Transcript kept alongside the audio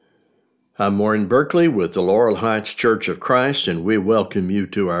I'm Warren Berkeley with the Laurel Heights Church of Christ, and we welcome you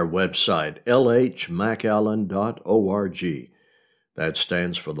to our website, lhmcallen.org. That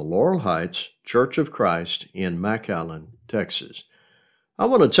stands for the Laurel Heights Church of Christ in McAllen, Texas. I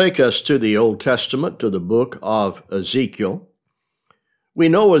want to take us to the Old Testament, to the book of Ezekiel. We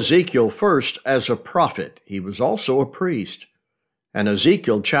know Ezekiel first as a prophet. He was also a priest. And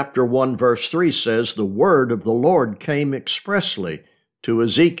Ezekiel chapter 1, verse 3 says, "The word of the Lord came expressly to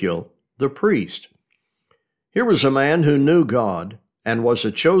Ezekiel, the priest." Here was a man who knew God and was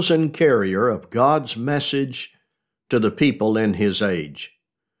a chosen carrier of God's message to the people in his age.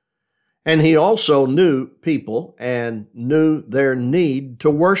 And he also knew people and knew their need to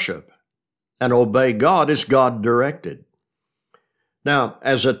worship and obey God as God directed. Now,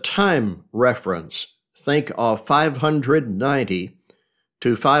 as a time reference, think of 590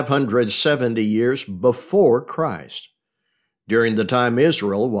 to 570 years before Christ, during the time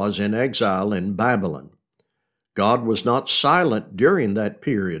Israel was in exile in Babylon. God was not silent during that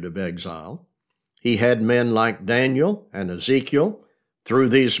period of exile. He had men like Daniel and Ezekiel. Through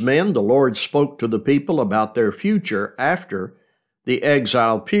these men, the Lord spoke to the people about their future after the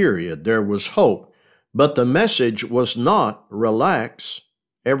exile period. There was hope, but the message was not relax,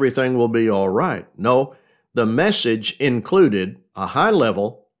 everything will be all right. No, the message included a high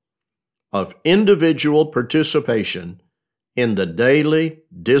level of individual participation in the daily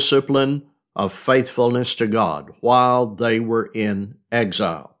discipline of faithfulness to God while they were in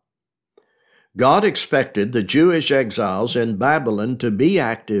exile. God expected the Jewish exiles in Babylon to be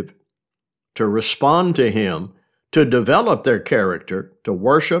active, to respond to Him, to develop their character, to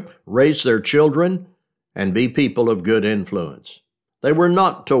worship, raise their children, and be people of good influence. They were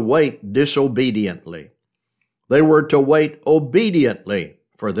not to wait disobediently. They were to wait obediently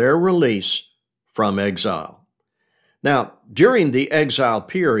for their release from exile. Now, during the exile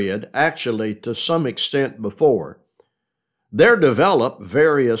period, actually to some extent before, there developed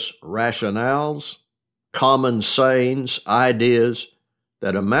various rationales, common sayings, ideas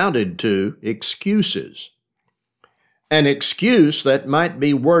that amounted to excuses. An excuse that might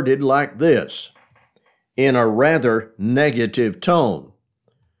be worded like this, in a rather negative tone: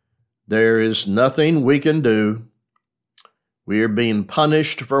 "There is nothing we can do. We are being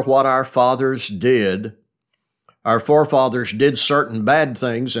punished for what our fathers did. Our forefathers did certain bad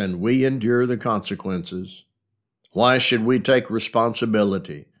things, and we endure the consequences. Why should we take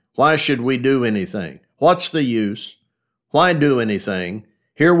responsibility? Why should we do anything? What's the use? Why do anything?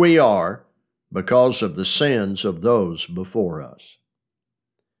 Here we are because of the sins of those before us."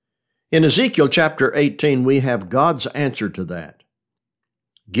 In Ezekiel chapter 18, we have God's answer to that,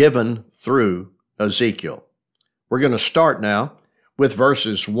 given through Ezekiel. We're going to start now with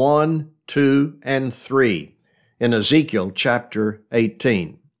verses 1, 2, and 3 in Ezekiel chapter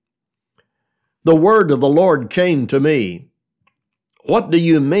 18. "The word of the Lord came to me. What do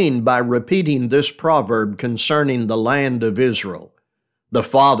you mean by repeating this proverb concerning the land of Israel? The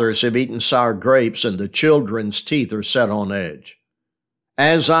fathers have eaten sour grapes, and the children's teeth are set on edge.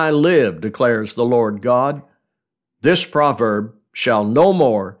 As I live, declares the Lord God, this proverb shall no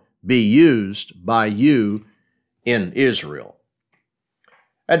more be used by you in Israel."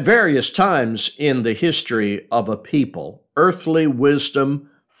 At various times in the history of a people, earthly wisdom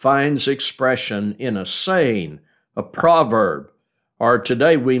finds expression in a saying, a proverb, or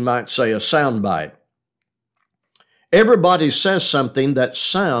today we might say a soundbite. Everybody says something that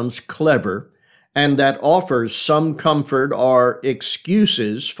sounds clever and that offers some comfort or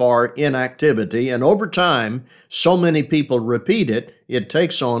excuses for inactivity, and over time, so many people repeat it, it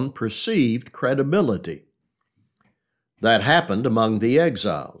takes on perceived credibility. That happened among the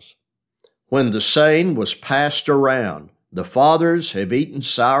exiles. When the saying was passed around, "The fathers have eaten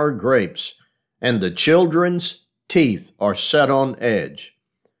sour grapes, and the children's teeth are set on edge."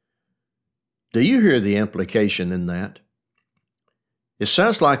 Do you hear the implication in that? It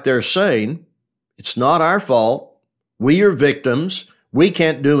sounds like they're saying, it's not our fault. We are victims. We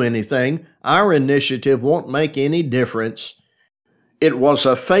can't do anything. Our initiative won't make any difference. It was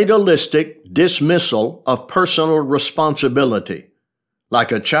a fatalistic dismissal of personal responsibility,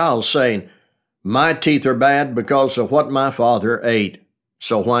 like a child saying, "My teeth are bad because of what my father ate,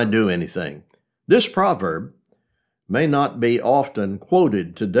 so why do anything?" This proverb may not be often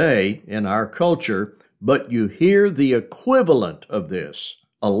quoted today in our culture, but you hear the equivalent of this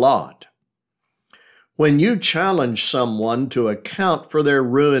a lot. When you challenge someone to account for their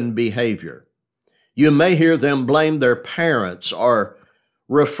ruined behavior, you may hear them blame their parents or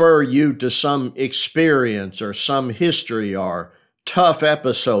refer you to some experience or some history or tough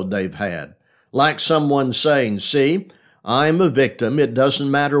episode they've had. Like someone saying, "See, I'm a victim. It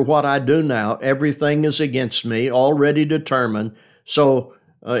doesn't matter what I do now. Everything is against me, already determined. So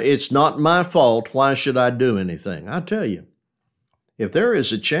it's not my fault. Why should I do anything? I tell you, if there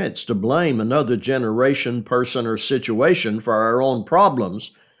is a chance to blame another generation, person, or situation for our own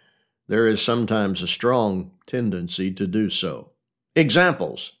problems, there is sometimes a strong tendency to do so.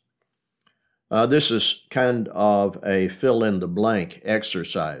 Examples. This is kind of a fill-in-the-blank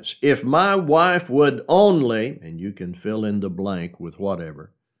exercise. If my wife would only, and you can fill in the blank with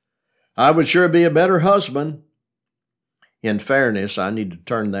whatever, I would sure be a better husband. In fairness, I need to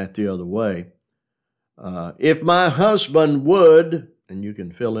turn that the other way. If my husband would, and you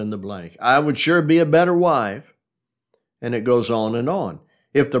can fill in the blank, I would sure be a better wife. And it goes on and on.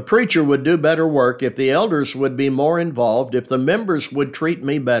 If the preacher would do better work, if the elders would be more involved, if the members would treat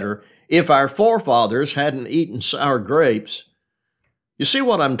me better, if our forefathers hadn't eaten sour grapes. You see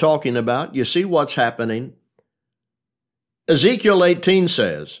what I'm talking about? You see what's happening? Ezekiel 18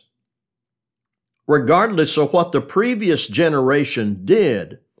 says, regardless of what the previous generation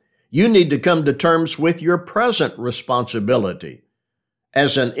did, you need to come to terms with your present responsibility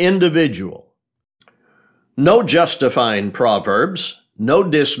as an individual. No justifying proverbs, no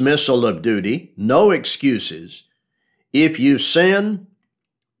dismissal of duty, no excuses. If you sin,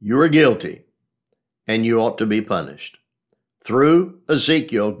 you are guilty, and you ought to be punished. Through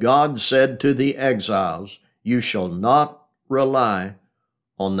Ezekiel, God said to the exiles, you shall not rely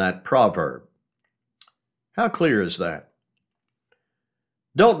on that proverb. How clear is that?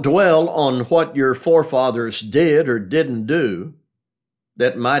 Don't dwell on what your forefathers did or didn't do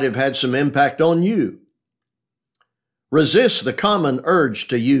that might have had some impact on you. Resist the common urge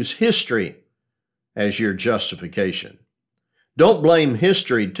to use history as your justification. Don't blame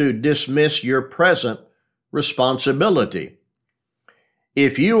history to dismiss your present responsibility.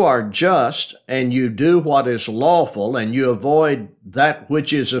 If you are just and you do what is lawful and you avoid that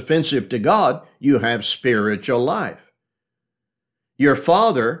which is offensive to God, you have spiritual life. Your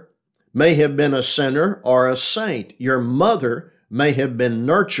father may have been a sinner or a saint. Your mother may have been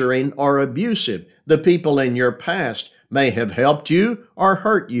nurturing or abusive. The people in your past may have helped you or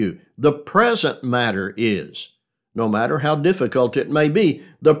hurt you. The present matter is, no matter how difficult it may be,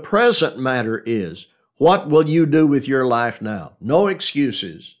 the present matter is, what will you do with your life now? No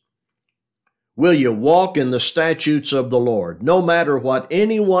excuses. Will you walk in the statutes of the Lord, no matter what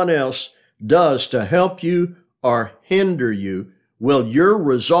anyone else does to help you or hinder you? Will your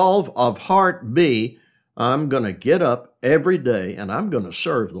resolve of heart be, I'm going to get up every day and I'm going to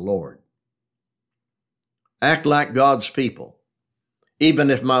serve the Lord? Act like God's people, even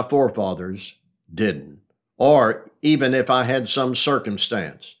if my forefathers didn't, or even if I had some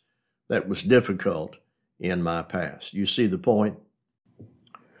circumstance that was difficult in my past. You see the point?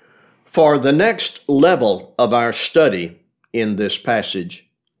 For the next level of our study in this passage,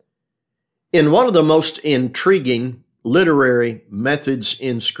 in one of the most intriguing literary methods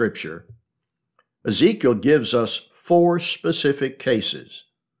in Scripture, Ezekiel gives us 4 specific cases,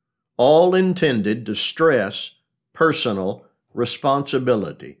 all intended to stress personal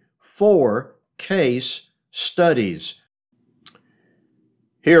responsibility. 4 case studies.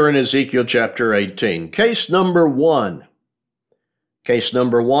 Here in Ezekiel chapter 18, case number 1. Case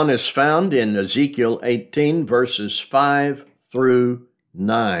number 1 is found in Ezekiel 18, verses 5 through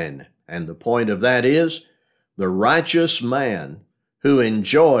 9. And the point of that is the righteous man who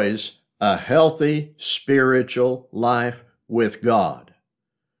enjoys a healthy spiritual life with God.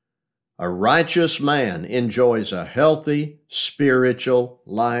 A righteous man enjoys a healthy spiritual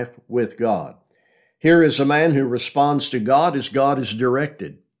life with God. Here is a man who responds to God as God is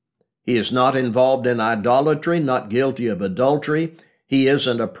directed. He is not involved in idolatry, not guilty of adultery. He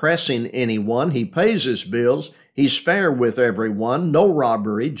isn't oppressing anyone. He pays his bills. He's fair with everyone, no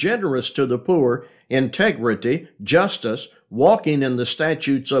robbery, generous to the poor, integrity, justice, walking in the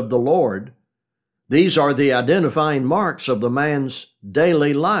statutes of the Lord. These are the identifying marks of the man's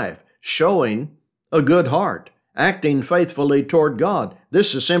daily life, showing a good heart, acting faithfully toward God.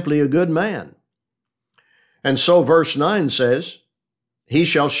 This is simply a good man. And so verse 9 says, he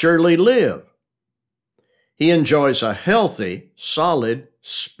shall surely live. He enjoys a healthy, solid,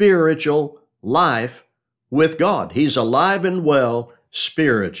 spiritual life with God. He's alive and well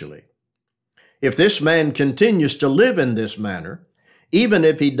spiritually. If this man continues to live in this manner, even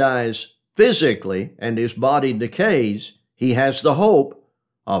if he dies physically and his body decays, he has the hope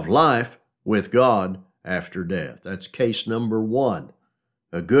of life with God after death. That's case number 1,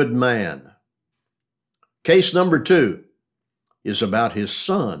 a good man. Case number 2 is about his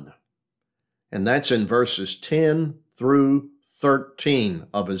son, and that's in verses 10 through 13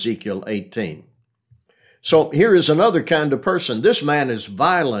 of Ezekiel 18. So here is another kind of person. This man is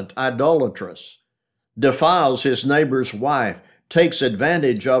violent, idolatrous, defiles his neighbor's wife, takes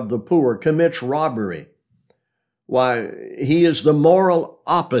advantage of the poor, commits robbery. Why, he is the moral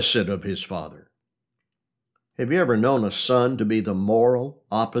opposite of his father. Have you ever known a son to be the moral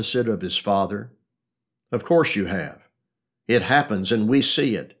opposite of his father? Of course you have. It happens and we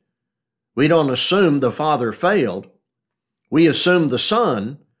see it. We don't assume the father failed. We assume the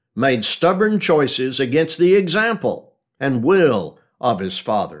son made stubborn choices against the example and will of his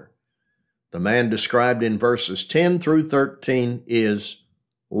father. The man described in verses 10 through 13 is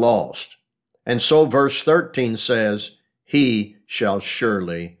lost. And so verse 13 says, he shall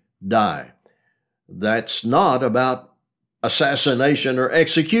surely die. That's not about assassination or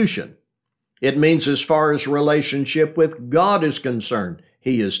execution. It means as far as relationship with God is concerned,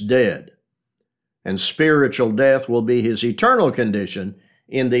 he is dead. And spiritual death will be his eternal condition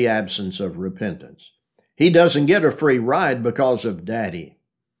in the absence of repentance. He doesn't get a free ride because of daddy.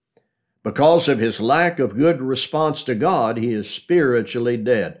 Because of his lack of good response to God, he is spiritually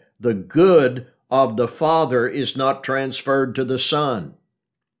dead. The good of the Father is not transferred to the Son.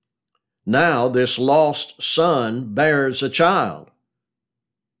 Now this lost son bears a child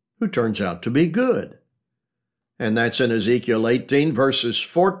who turns out to be good. And that's in Ezekiel 18, verses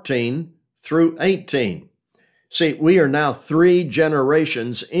 14 through 18. See, we are now 3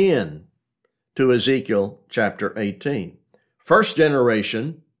 generations in to Ezekiel chapter 18. First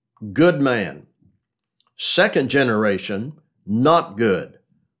generation, good man. Second generation, not good.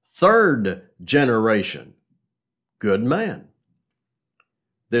 Third generation, good man.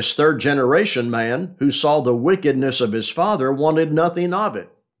 This third generation man who saw the wickedness of his father wanted nothing of it.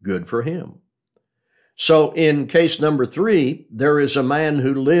 Good for him. So in case number 3, there is a man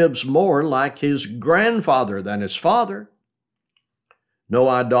who lives more like his grandfather than his father. No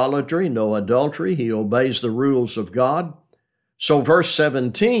idolatry, no adultery. He obeys the rules of God. So verse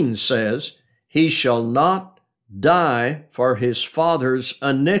 17 says, he shall not die for his father's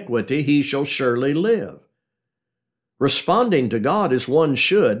iniquity. He shall surely live. Responding to God as one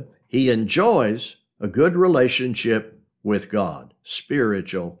should, he enjoys a good relationship with God,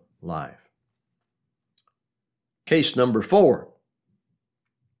 spiritual life. Case number 4.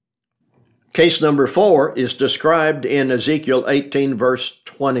 Case number 4 is described in Ezekiel 18, verse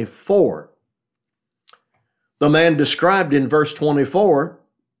 24. The man described in verse 24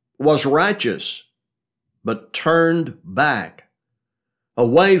 was righteous, but turned back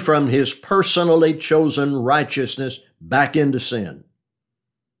away from his personally chosen righteousness back into sin.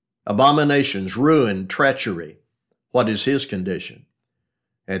 Abominations, ruin, treachery. What is his condition?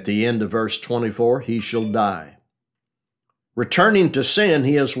 At the end of verse 24, he shall die. Returning to sin,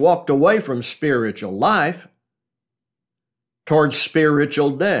 he has walked away from spiritual life towards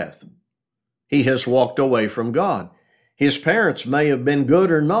spiritual death. He has walked away from God. His parents may have been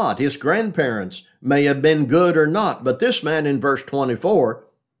good or not. His grandparents may have been good or not. But this man in verse 24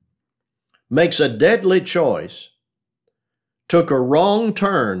 makes a deadly choice, took a wrong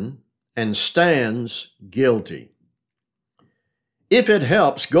turn, and stands guilty. If it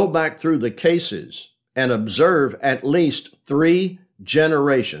helps, go back through the cases and observe at least 3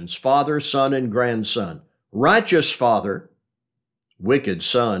 generations, father, son, and grandson. Righteous father, wicked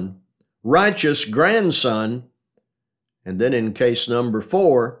son, righteous grandson, and then in case number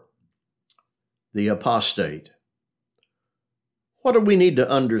 4, the apostate. What do we need to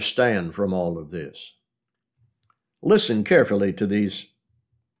understand from all of this? Listen carefully to these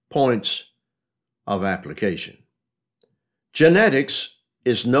points of application. Genetics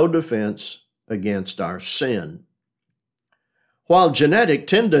is no defense against our sin. While genetic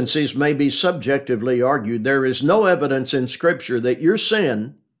tendencies may be subjectively argued, there is no evidence in Scripture that your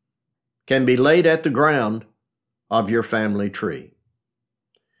sin can be laid at the ground of your family tree.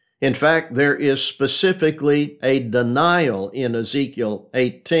 In fact, there is specifically a denial in Ezekiel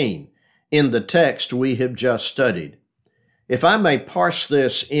 18 in the text we have just studied. If I may parse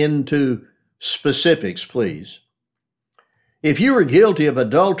this into specifics, please. If you are guilty of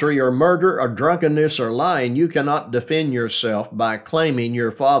adultery or murder or drunkenness or lying, you cannot defend yourself by claiming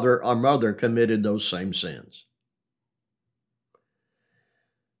your father or mother committed those same sins.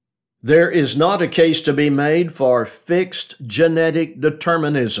 There is not a case to be made for fixed genetic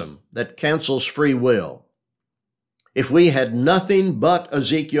determinism that cancels free will. If we had nothing but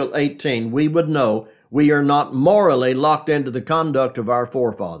Ezekiel 18, we would know we are not morally locked into the conduct of our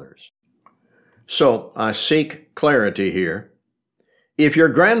forefathers. So I seek clarity here. If your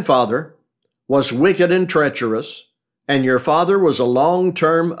grandfather was wicked and treacherous, and your father was a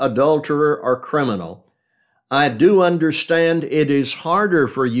long-term adulterer or criminal, I do understand it is harder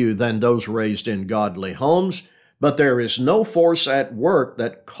for you than those raised in godly homes, but there is no force at work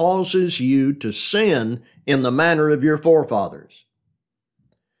that causes you to sin in the manner of your forefathers.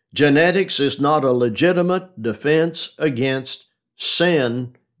 Genetics is not a legitimate defense against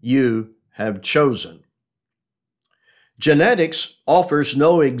sin you have chosen. Genetics offers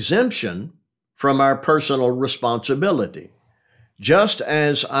no exemption from our personal responsibility. Just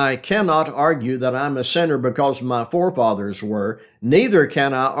as I cannot argue that I'm a sinner because my forefathers were, neither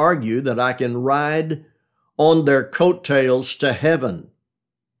can I argue that I can ride on their coattails to heaven.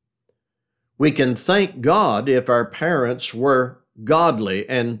 We can thank God if our parents were godly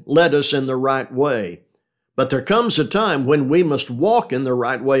and led us in the right way, but there comes a time when we must walk in the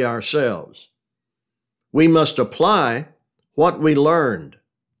right way ourselves. We must apply what we learned.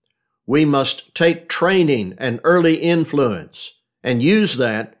 We must take training and early influence and use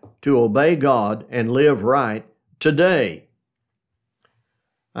that to obey God and live right today.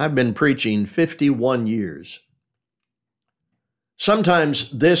 I've been preaching 51 years.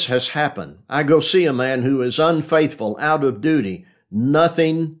 Sometimes this has happened. I go see a man who is unfaithful, out of duty,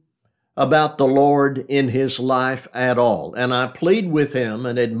 nothing about the Lord in his life at all. And I plead with him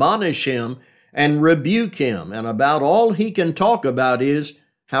and admonish him and rebuke him. And about all he can talk about is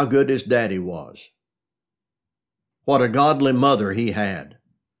how good his daddy was. What a godly mother he had.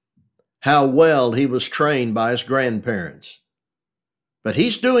 How well he was trained by his grandparents. But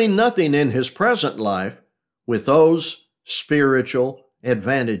he's doing nothing in his present life with those spiritual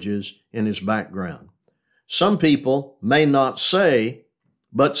advantages in his background. Some people may not say,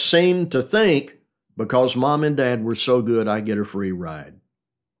 but seem to think, because mom and dad were so good, I get a free ride.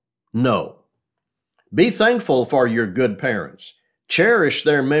 No. Be thankful for your good parents. Cherish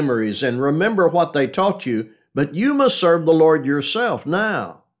their memories and remember what they taught you, but you must serve the Lord yourself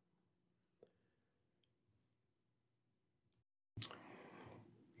now.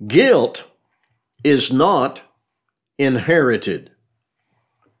 Guilt is not inherited.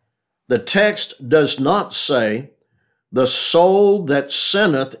 The text does not say, the soul that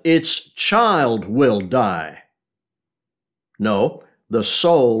sinneth, its child will die. No, the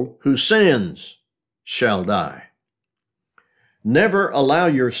soul who sins shall die. Never allow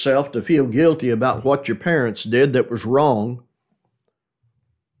yourself to feel guilty about what your parents did that was wrong,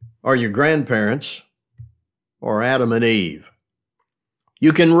 or your grandparents, or Adam and Eve.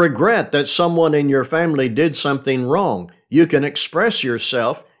 You can regret that someone in your family did something wrong. You can express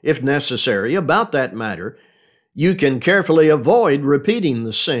yourself, if necessary, about that matter. You can carefully avoid repeating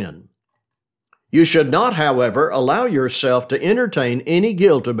the sin. You should not, however, allow yourself to entertain any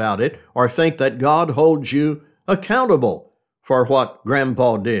guilt about it or think that God holds you accountable for what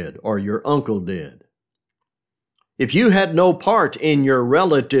Grandpa did or your uncle did. If you had no part in your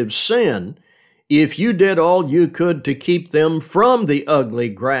relative's sin, if you did all you could to keep them from the ugly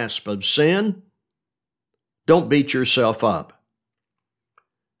grasp of sin, don't beat yourself up.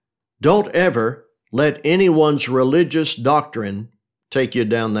 Don't ever let anyone's religious doctrine take you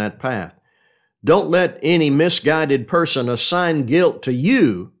down that path. Don't let any misguided person assign guilt to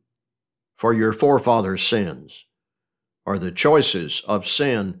you for your forefathers' sins or the choices of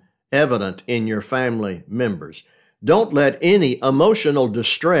sin evident in your family members. Don't let any emotional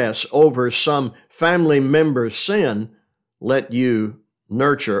distress over some family member's sin let you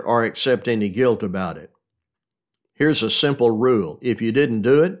nurture or accept any guilt about it. Here's a simple rule. If you didn't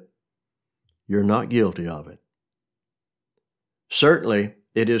do it, you're not guilty of it. Certainly,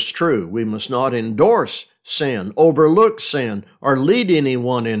 it is true we must not endorse sin, overlook sin, or lead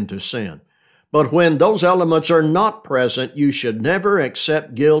anyone into sin. But when those elements are not present, you should never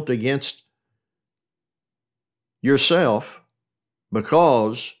accept guilt against yourself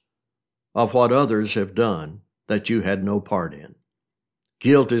because of what others have done that you had no part in.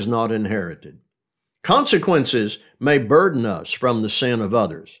 Guilt is not inherited. Consequences may burden us from the sin of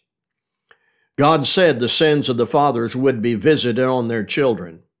others. God said the sins of the fathers would be visited on their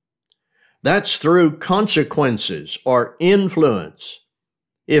children. That's through consequences or influence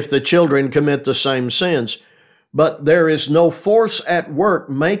if the children commit the same sins. But there is no force at work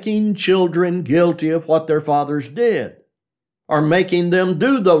making children guilty of what their fathers did or making them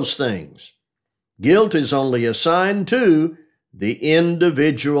do those things. Guilt is only assigned to the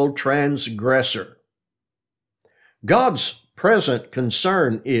individual transgressor. God's present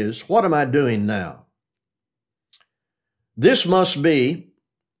concern is, what am I doing now? This must be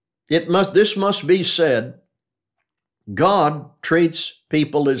said, God treats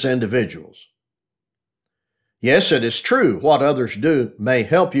people as individuals. Yes, it is true what others do may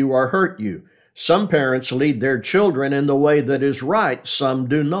help you or hurt you. Some parents lead their children in the way that is right, some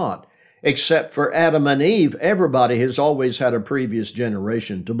do not. Except for Adam and Eve, everybody has always had a previous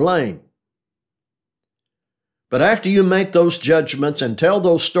generation to blame. But after you make those judgments and tell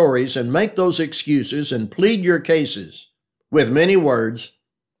those stories and make those excuses and plead your cases with many words,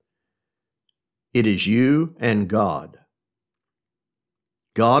 it is you and God.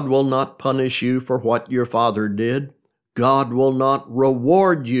 God will not punish you for what your father did. God will not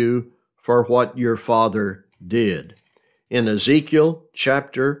reward you for what your father did. In Ezekiel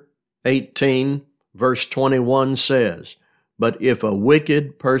chapter 18, verse 21 says, "But if a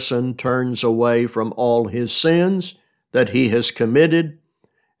wicked person turns away from all his sins that he has committed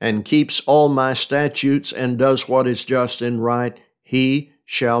and keeps all my statutes and does what is just and right, he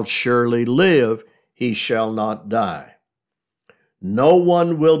shall surely live, he shall not die." No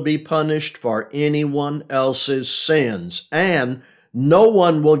one will be punished for anyone else's sins, and no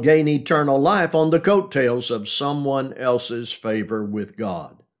one will gain eternal life on the coattails of someone else's favor with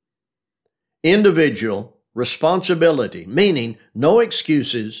God. Individual responsibility, meaning no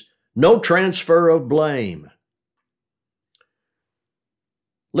excuses, no transfer of blame.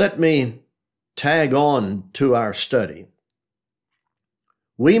 Let me tag on to our study.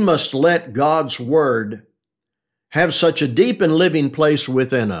 We must let God's Word have such a deep and living place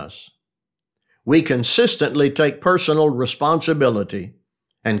within us. We consistently take personal responsibility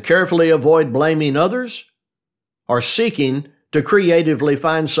and carefully avoid blaming others or seeking to creatively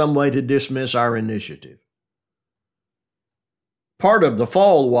find some way to dismiss our initiative. Part of the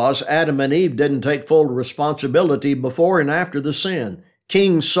fall was Adam and Eve didn't take full responsibility before and after the sin.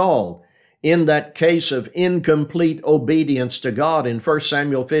 King Saul, in that case of incomplete obedience to God in 1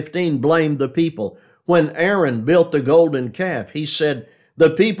 Samuel 15, blamed the people. When Aaron built the golden calf, he said,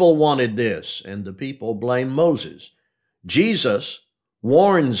 "The people wanted this," and the people blamed Moses. Jesus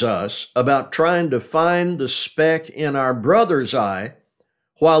warns us about trying to find the speck in our brother's eye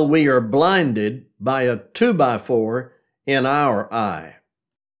while we are blinded by a 2x4 in our eye.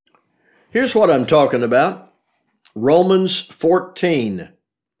 Here's what I'm talking about. Romans 14,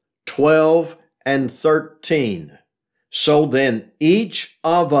 12 and 13. "So then each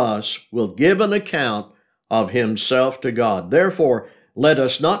of us will give an account of himself to God. Therefore, let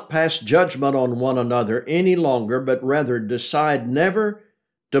us not pass judgment on one another any longer, but rather decide never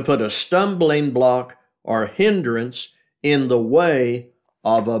to put a stumbling block or hindrance in the way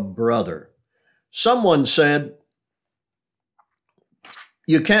of a brother." Someone said,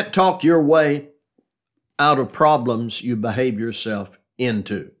 you can't talk your way out of problems you behave yourself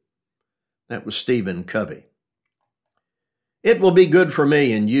into. That was Stephen Covey. It will be good for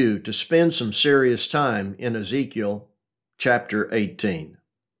me and you to spend some serious time in Ezekiel chapter 18,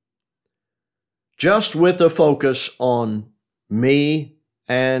 just with a focus on me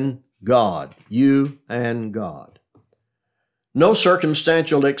and God, you and God. No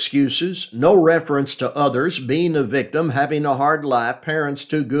circumstantial excuses, no reference to others, being a victim, having a hard life, parents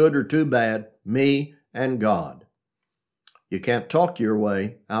too good or too bad, me and God. You can't talk your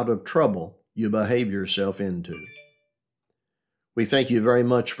way out of trouble you behave yourself into. We thank you very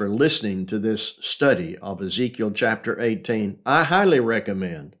much for listening to this study of Ezekiel chapter 18. I highly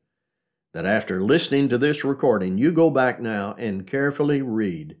recommend that after listening to this recording, you go back now and carefully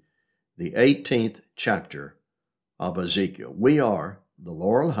read the 18th chapter of Ezekiel. We are the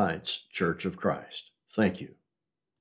Laurel Heights Church of Christ. Thank you.